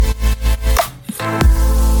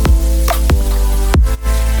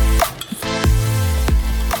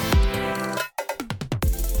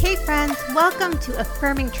to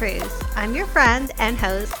Affirming Truths. I'm your friend and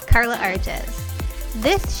host, Carla Arges.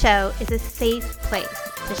 This show is a safe place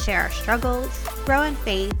to share our struggles, grow in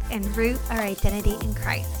faith, and root our identity in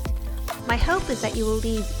Christ. My hope is that you will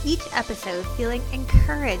leave each episode feeling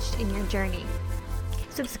encouraged in your journey.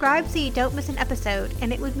 Subscribe so you don't miss an episode,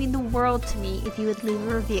 and it would mean the world to me if you would leave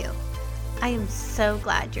a review. I am so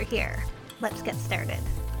glad you're here. Let's get started.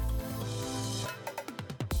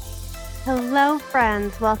 Hello,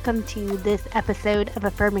 friends. Welcome to this episode of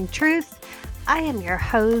Affirming Truths. I am your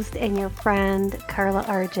host and your friend, Carla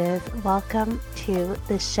Arges. Welcome to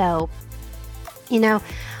the show. You know,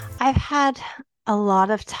 I've had a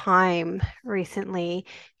lot of time recently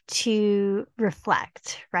to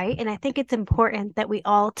reflect, right? And I think it's important that we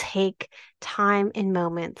all take time and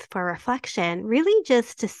moments for reflection, really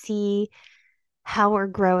just to see how we're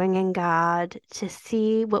growing in God, to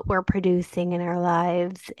see what we're producing in our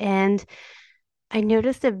lives. And I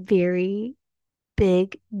noticed a very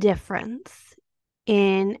big difference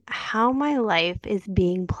in how my life is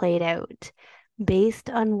being played out based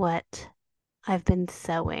on what I've been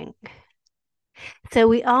sowing. So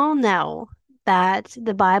we all know that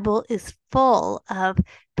the Bible is full of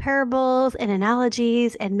parables and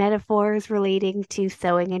analogies and metaphors relating to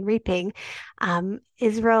sowing and reaping.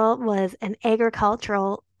 Israel was an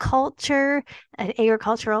agricultural culture, an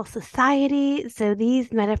agricultural society, so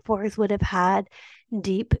these metaphors would have had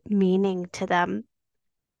deep meaning to them.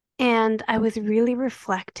 And I was really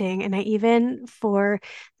reflecting, and I even for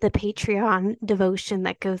the Patreon devotion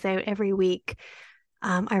that goes out every week,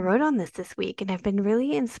 I wrote on this week, and I've been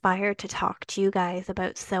really inspired to talk to you guys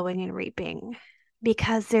about sowing and reaping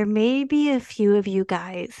because there may be a few of you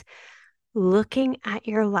guys looking at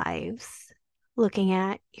your lives, looking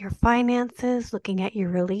at your finances, looking at your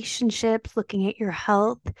relationships, looking at your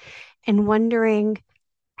health, and wondering,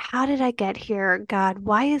 how did I get here? God,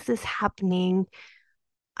 why is this happening?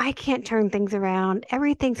 I can't turn things around.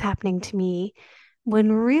 Everything's happening to me.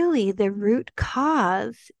 When really the root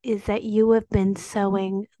cause is that you have been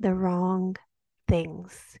sowing the wrong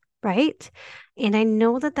things, right? And I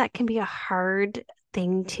know that that can be a hard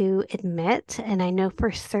thing to admit. And I know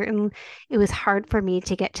for certain it was hard for me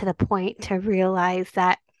to get to the point to realize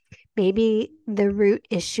that maybe the root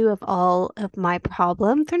issue of all of my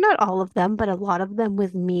problems, or not all of them, but a lot of them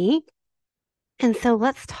was me. And so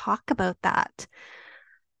let's talk about that.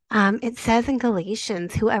 It says in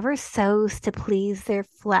Galatians, whoever sows to please their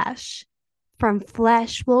flesh, from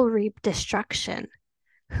flesh will reap destruction.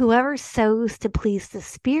 Whoever sows to please the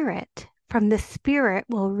Spirit, from the Spirit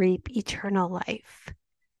will reap eternal life.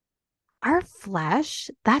 Our flesh,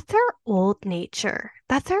 that's our old nature.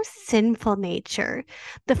 That's our sinful nature.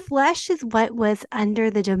 The flesh is what was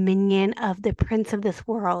under the dominion of the prince of this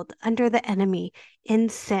world, under the enemy in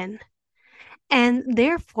sin. And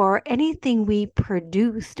therefore, anything we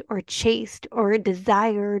produced or chased or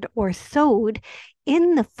desired or sowed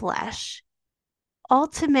in the flesh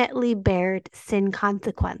ultimately bared sin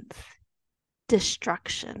consequence,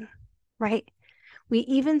 destruction, right? We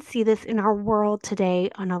even see this in our world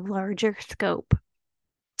today on a larger scope.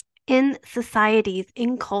 In societies,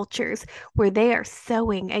 in cultures where they are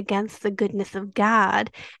sowing against the goodness of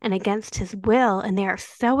God and against His will, and they are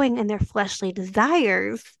sowing in their fleshly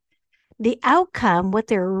desires, the outcome, what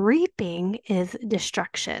they're reaping, is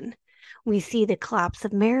destruction. We see the collapse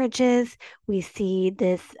of marriages. We see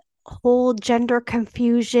this whole gender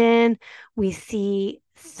confusion. We see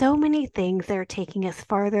so many things that are taking us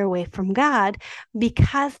farther away from God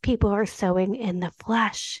because people are sowing in the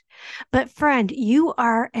flesh. But friend, you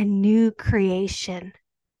are a new creation.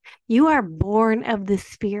 You are born of the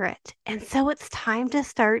Spirit. And so it's time to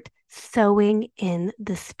start sowing in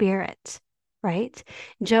the Spirit. Right?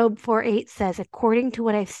 Job 4:8 says, according to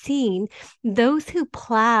what I've seen, those who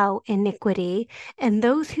plow iniquity and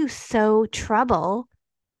those who sow trouble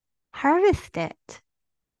harvest it.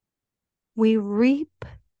 We reap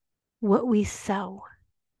what we sow.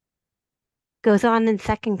 Goes on in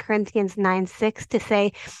 2 Corinthians 9:6 to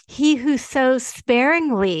say, he who sows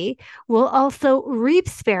sparingly will also reap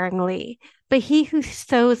sparingly, but he who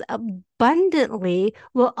sows abundantly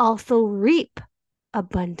will also reap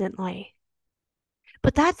abundantly.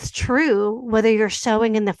 But that's true whether you're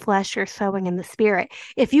sowing in the flesh or sowing in the Spirit.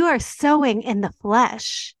 If you are sowing in the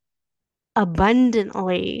flesh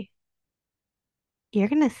abundantly, you're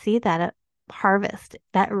going to see that harvest,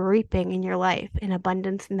 that reaping in your life in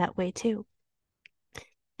abundance in that way too.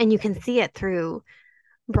 And you can see it through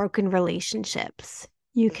broken relationships.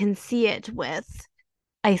 You can see it with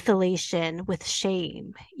isolation, with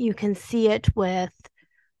shame. You can see it with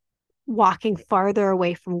walking farther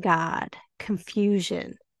away from God,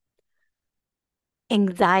 confusion.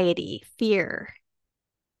 anxiety, fear,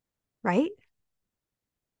 right?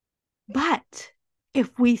 But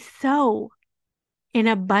if we sow in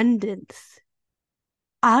abundance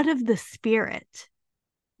out of the Spirit,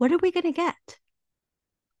 what are we going to get?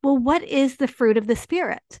 Well, what is the fruit of the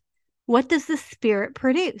Spirit? What does the Spirit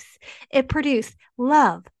produce? It produces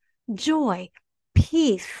love, joy,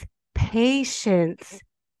 peace, patience,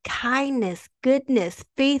 kindness, goodness,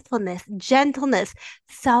 faithfulness, gentleness,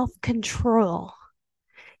 self-control.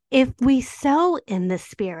 If we sow in the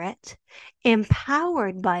Spirit,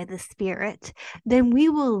 empowered by the Spirit, then we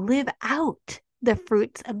will live out the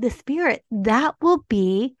fruits of the Spirit. That will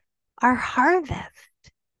be our harvest.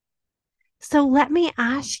 So let me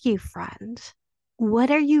ask you, friend,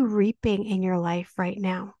 what are you reaping in your life right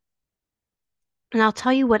now? And I'll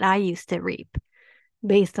tell you what I used to reap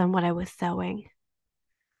based on what I was sowing.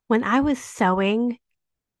 When I was sowing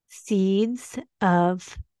seeds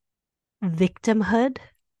of victimhood,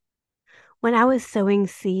 when I was sowing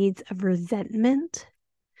seeds of resentment,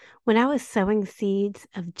 when I was sowing seeds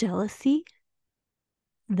of jealousy,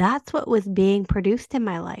 that's what was being produced in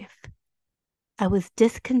my life. I was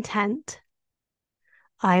discontent.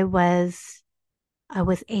 I was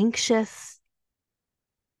anxious.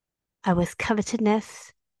 I was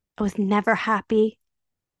covetous. I was never happy.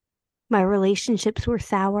 My relationships were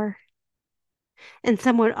sour. And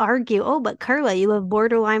some would argue, oh, but Carla, you have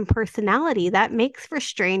borderline personality. That makes for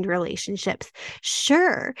strained relationships.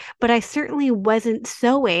 Sure, but I certainly wasn't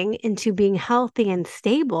sowing into being healthy and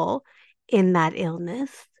stable in that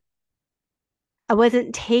illness. I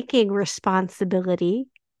wasn't taking responsibility.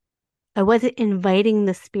 I wasn't inviting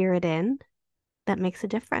the Spirit in. That makes a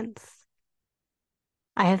difference.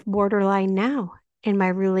 I have borderline now, and my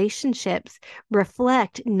relationships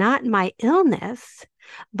reflect not my illness,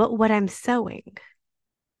 but what I'm sowing.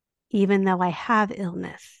 Even though I have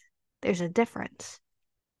illness, there's a difference.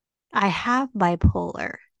 I have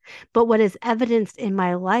bipolar, but what is evidenced in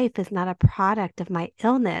my life is not a product of my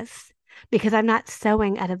illness because I'm not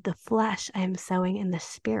sowing out of the flesh, I am sowing in the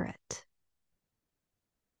Spirit.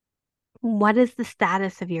 What is the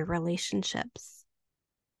status of your relationships?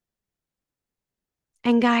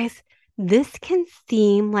 And guys, this can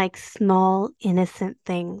seem like small, innocent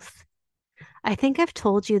things. I think I've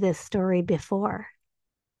told you this story before,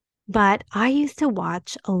 but I used to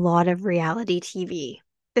watch a lot of reality TV.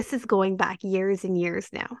 This is going back years and years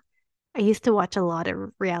now. I used to watch a lot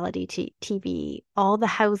of reality TV, all the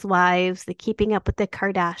housewives, the keeping up with the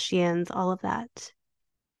Kardashians, all of that.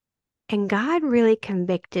 And God really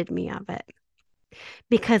convicted me of it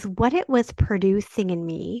because what it was producing in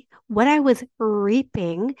me, what I was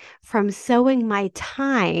reaping from sowing my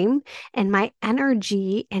time and my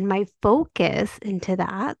energy and my focus into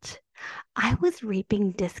that, I was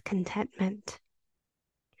reaping discontentment.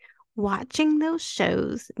 Watching those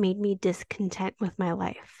shows made me discontent with my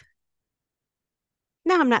life.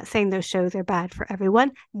 Now, I'm not saying those shows are bad for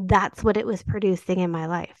everyone. That's what it was producing in my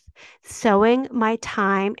life. Sowing my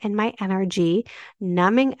time and my energy,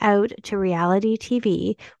 numbing out to reality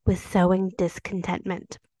TV was sowing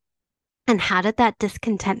discontentment. And how did that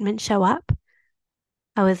discontentment show up?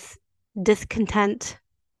 I was discontent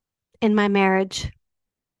in my marriage.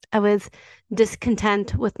 I was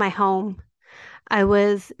discontent with my home. I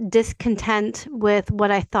was discontent with what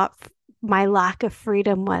I thought my lack of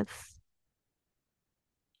freedom was.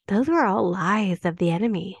 Those were all lies of the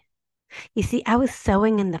enemy. You see, I was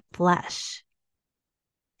sowing in the flesh,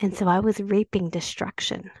 and so I was reaping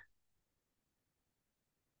destruction.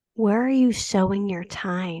 Where are you sowing your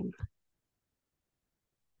time?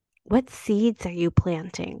 What seeds are you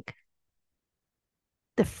planting?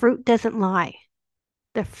 The fruit doesn't lie.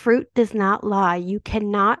 The fruit does not lie. You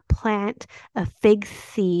cannot plant a fig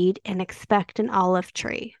seed and expect an olive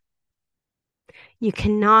tree. You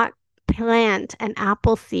cannot plant an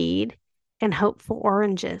apple seed and hope for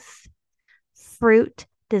oranges. Fruit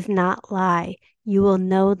does not lie. You will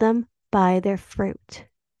know them by their fruit.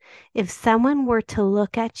 If someone were to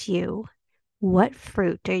look at you, what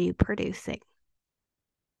fruit are you producing?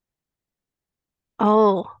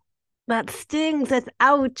 Oh, that stings. That's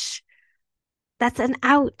ouch. That's an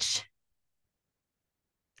ouch.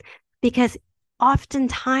 Because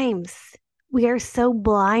oftentimes we are so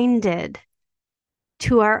blinded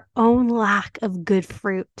to our own lack of good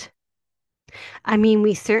fruit. I mean,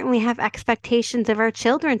 we certainly have expectations of our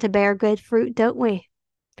children to bear good fruit, don't we?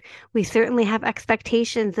 We certainly have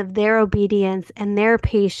expectations of their obedience and their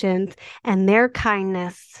patience and their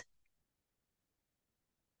kindness.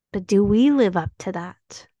 But do we live up to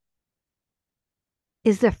that?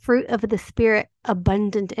 Is the fruit of the Spirit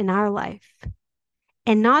abundant in our life?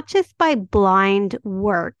 And not just by blind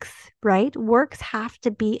works, right? Works have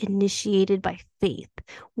to be initiated by faith.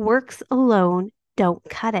 Works alone don't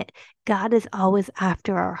cut it. God is always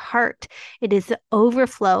after our heart. It is the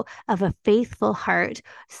overflow of a faithful heart,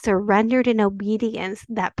 surrendered in obedience,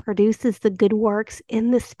 that produces the good works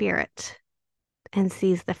in the Spirit and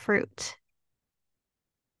sees the fruit.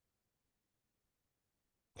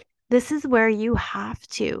 This is where you have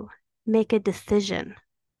to make a decision.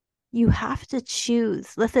 You have to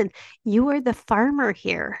choose. Listen, you are the farmer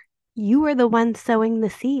here. You are the one sowing the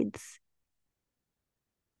seeds.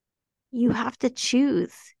 You have to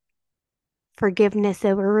choose forgiveness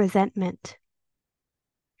over resentment.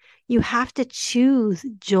 You have to choose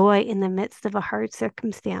joy in the midst of a hard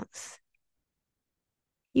circumstance.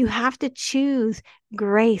 You have to choose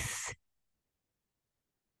grace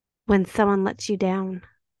when someone lets you down.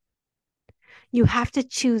 You have to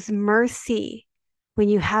choose mercy when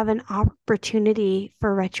you have an opportunity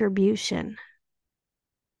for retribution,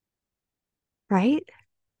 right?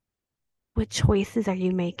 What choices are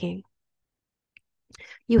you making?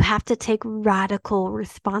 You have to take radical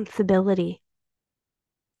responsibility,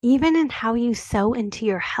 even in how you sow into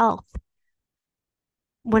your health.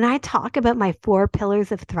 When I talk about my 4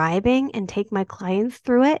 pillars of thriving and take my clients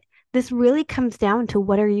through it, this really comes down to,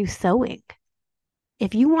 what are you sowing?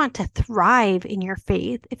 If you want to thrive in your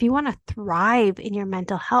faith, if you want to thrive in your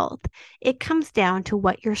mental health, it comes down to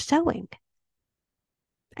what you're sowing.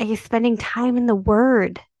 Are you spending time in the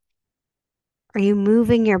Word? Are you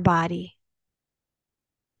moving your body?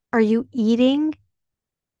 Are you eating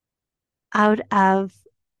out of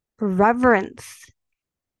reverence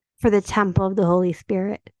for the temple of the Holy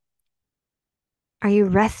Spirit? Are you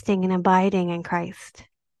resting and abiding in Christ?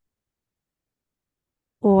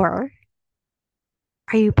 Or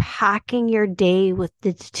are you packing your day with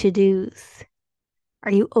the to-dos?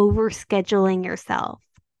 Are you overscheduling yourself?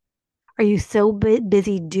 Are you so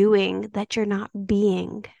busy doing that you're not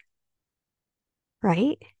being?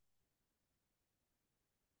 Right?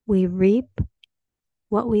 We reap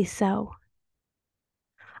what we sow.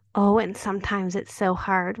 Oh, and sometimes it's so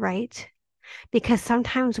hard, right? Because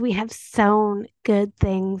sometimes we have sown good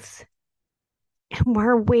things and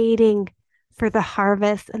we're waiting for the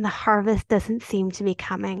harvest, and the harvest doesn't seem to be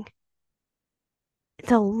coming.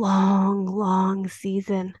 It's a long, long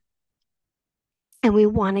season, and we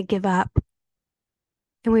want to give up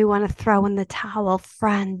and we want to throw in the towel.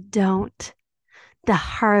 Friend, don't. The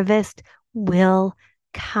harvest will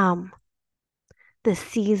come. The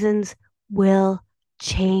seasons will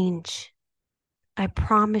change. I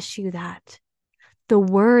promise you that. The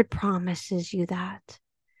word promises you that.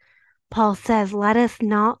 Paul says, let us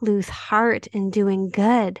not lose heart in doing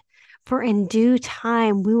good, for in due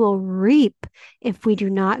time we will reap if we do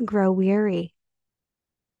not grow weary.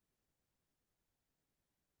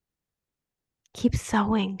 Keep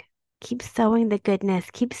sowing. Keep sowing the goodness.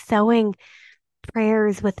 Keep sowing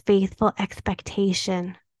prayers with faithful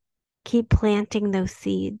expectation. Keep planting those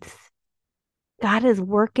seeds. God is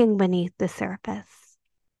working beneath the surface.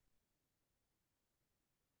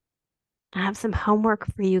 I have some homework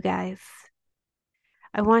for you guys.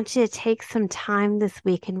 I want you to take some time this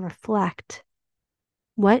week and reflect.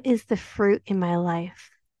 What is the fruit in my life?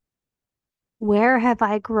 Where have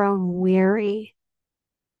I grown weary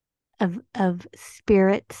of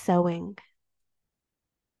spirit sowing?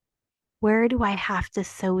 Where do I have to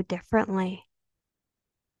sow differently?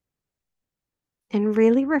 And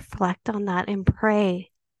really reflect on that and pray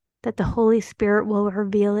that the Holy Spirit will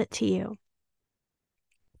reveal it to you.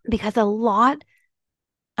 Because a lot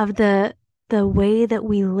of the way that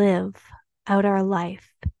we live out our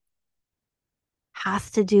life has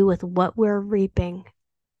to do with what we're reaping.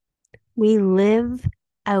 We live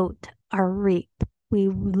out our reap. We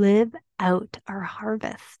live out our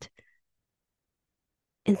harvest.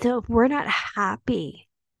 And so if we're not happy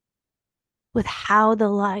with how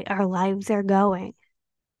our lives are going,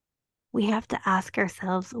 we have to ask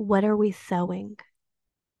ourselves, what are we sowing?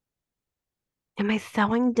 Am I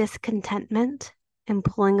sowing discontentment and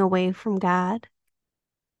pulling away from God?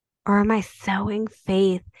 Or am I sowing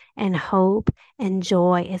faith and hope and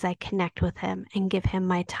joy as I connect with Him and give Him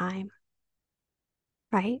my time?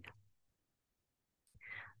 Right?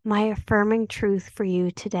 My affirming truth for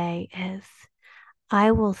you today is,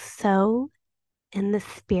 I will sow in the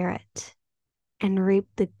Spirit and reap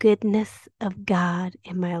the goodness of God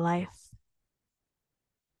in my life.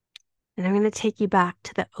 And I'm going to take you back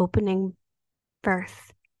to the opening verse.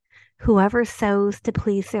 Whoever sows to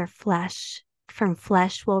please their flesh, from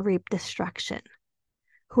flesh will reap destruction.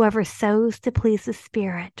 Whoever sows to please the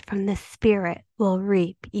Spirit, from the Spirit will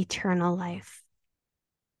reap eternal life.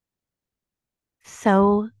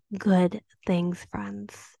 Sow good things,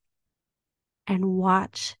 friends, and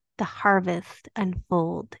watch the harvest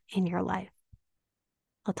unfold in your life.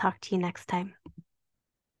 I'll talk to you next time.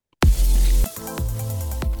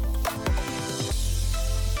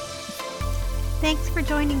 Thanks for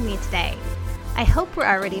joining me today. I hope we're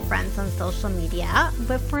already friends on social media,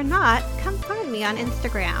 but if we're not, come find me on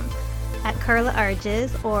Instagram at Carla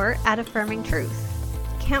Arges or at Affirming Truth.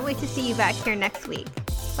 Can't wait to see you back here next week.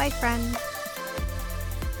 Bye, friends.